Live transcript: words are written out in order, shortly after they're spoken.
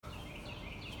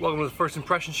Welcome to the First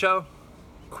Impression Show,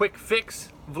 quick fix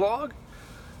vlog.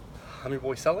 I'm your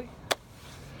boy Sully,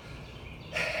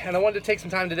 and I wanted to take some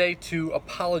time today to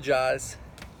apologize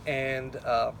and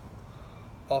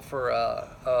offer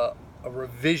a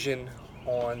revision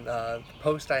on the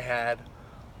post I had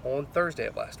on Thursday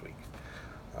of last week.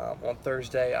 On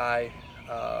Thursday, I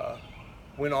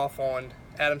went off on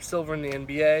Adam Silver in the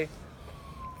NBA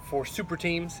for super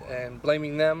teams and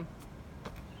blaming them.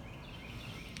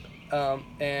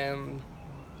 And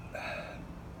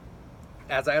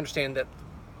as I understand that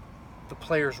the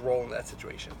player's role in that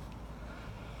situation,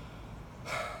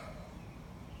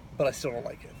 but I still don't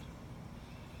like it.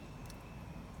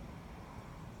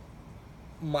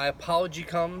 My apology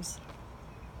comes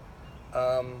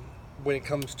when it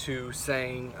comes to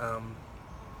saying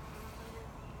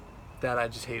that I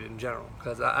just hate it in general,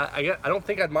 because I don't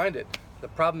think I'd mind it. The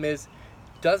problem is,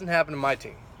 it doesn't happen to my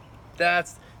team.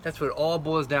 That's what it all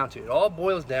boils down to. It all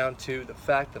boils down to the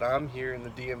fact that I'm here in the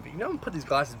DMV. You know, I'm gonna put these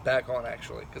glasses back on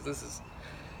actually, because it's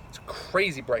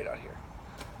crazy bright out here.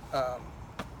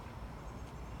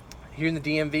 Here in the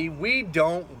DMV, we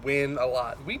don't win a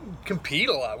lot. We compete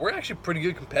a lot. We're actually pretty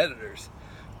good competitors.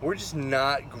 We're just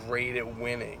not great at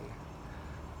winning.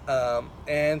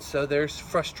 And so there's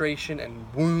frustration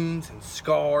and wounds and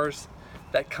scars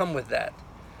that come with that.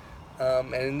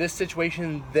 And in this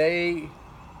situation, they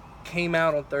came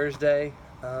out on Thursday,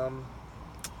 and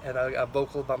I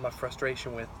vocal about my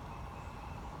frustration with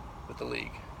the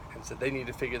league, and said they need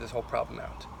to figure this whole problem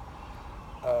out.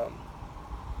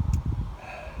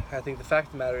 I think the fact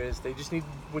of the matter is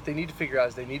what they need to figure out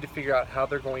is they need to figure out how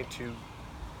they're going to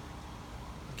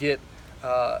get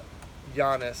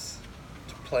Giannis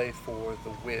to play for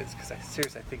the Wiz, because I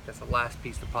think that's the last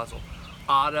piece of the puzzle.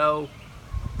 Otto,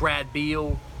 Brad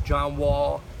Beal, John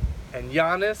Wall, and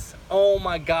Giannis, oh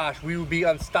my gosh, we would be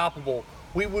unstoppable.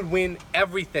 We would win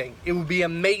everything. It would be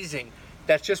amazing.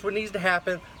 That's just what needs to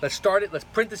happen. Let's start it. Let's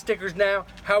print the stickers now.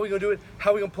 How are we going to do it?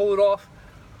 How are we going to pull it off?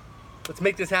 Let's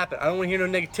make this happen. I don't want to hear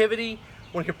no negativity.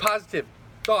 I want to hear positive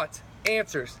thoughts,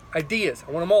 answers, ideas.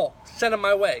 I want them all. Send them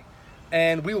my way.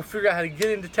 And we will figure out how to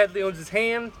get into Ted Leonsis'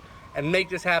 hands and make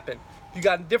this happen. If you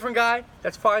got a different guy,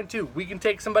 that's fine too. We can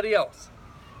take somebody else.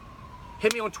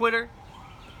 Hit me on Twitter,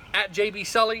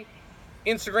 @JBSully.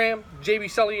 Instagram,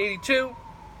 JBSully82. You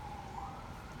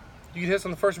can hit us on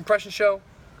the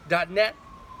firstimpressionshow.net.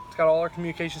 It's got all our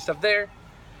communication stuff there.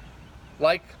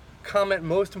 Like, comment,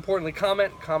 most importantly,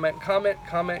 comment,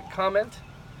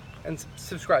 and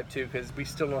subscribe too, because we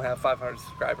still don't have 500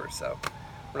 subscribers, so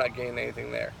we're not gaining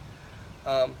anything there.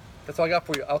 That's all I got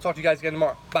for you. I'll talk to you guys again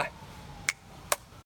tomorrow. Bye.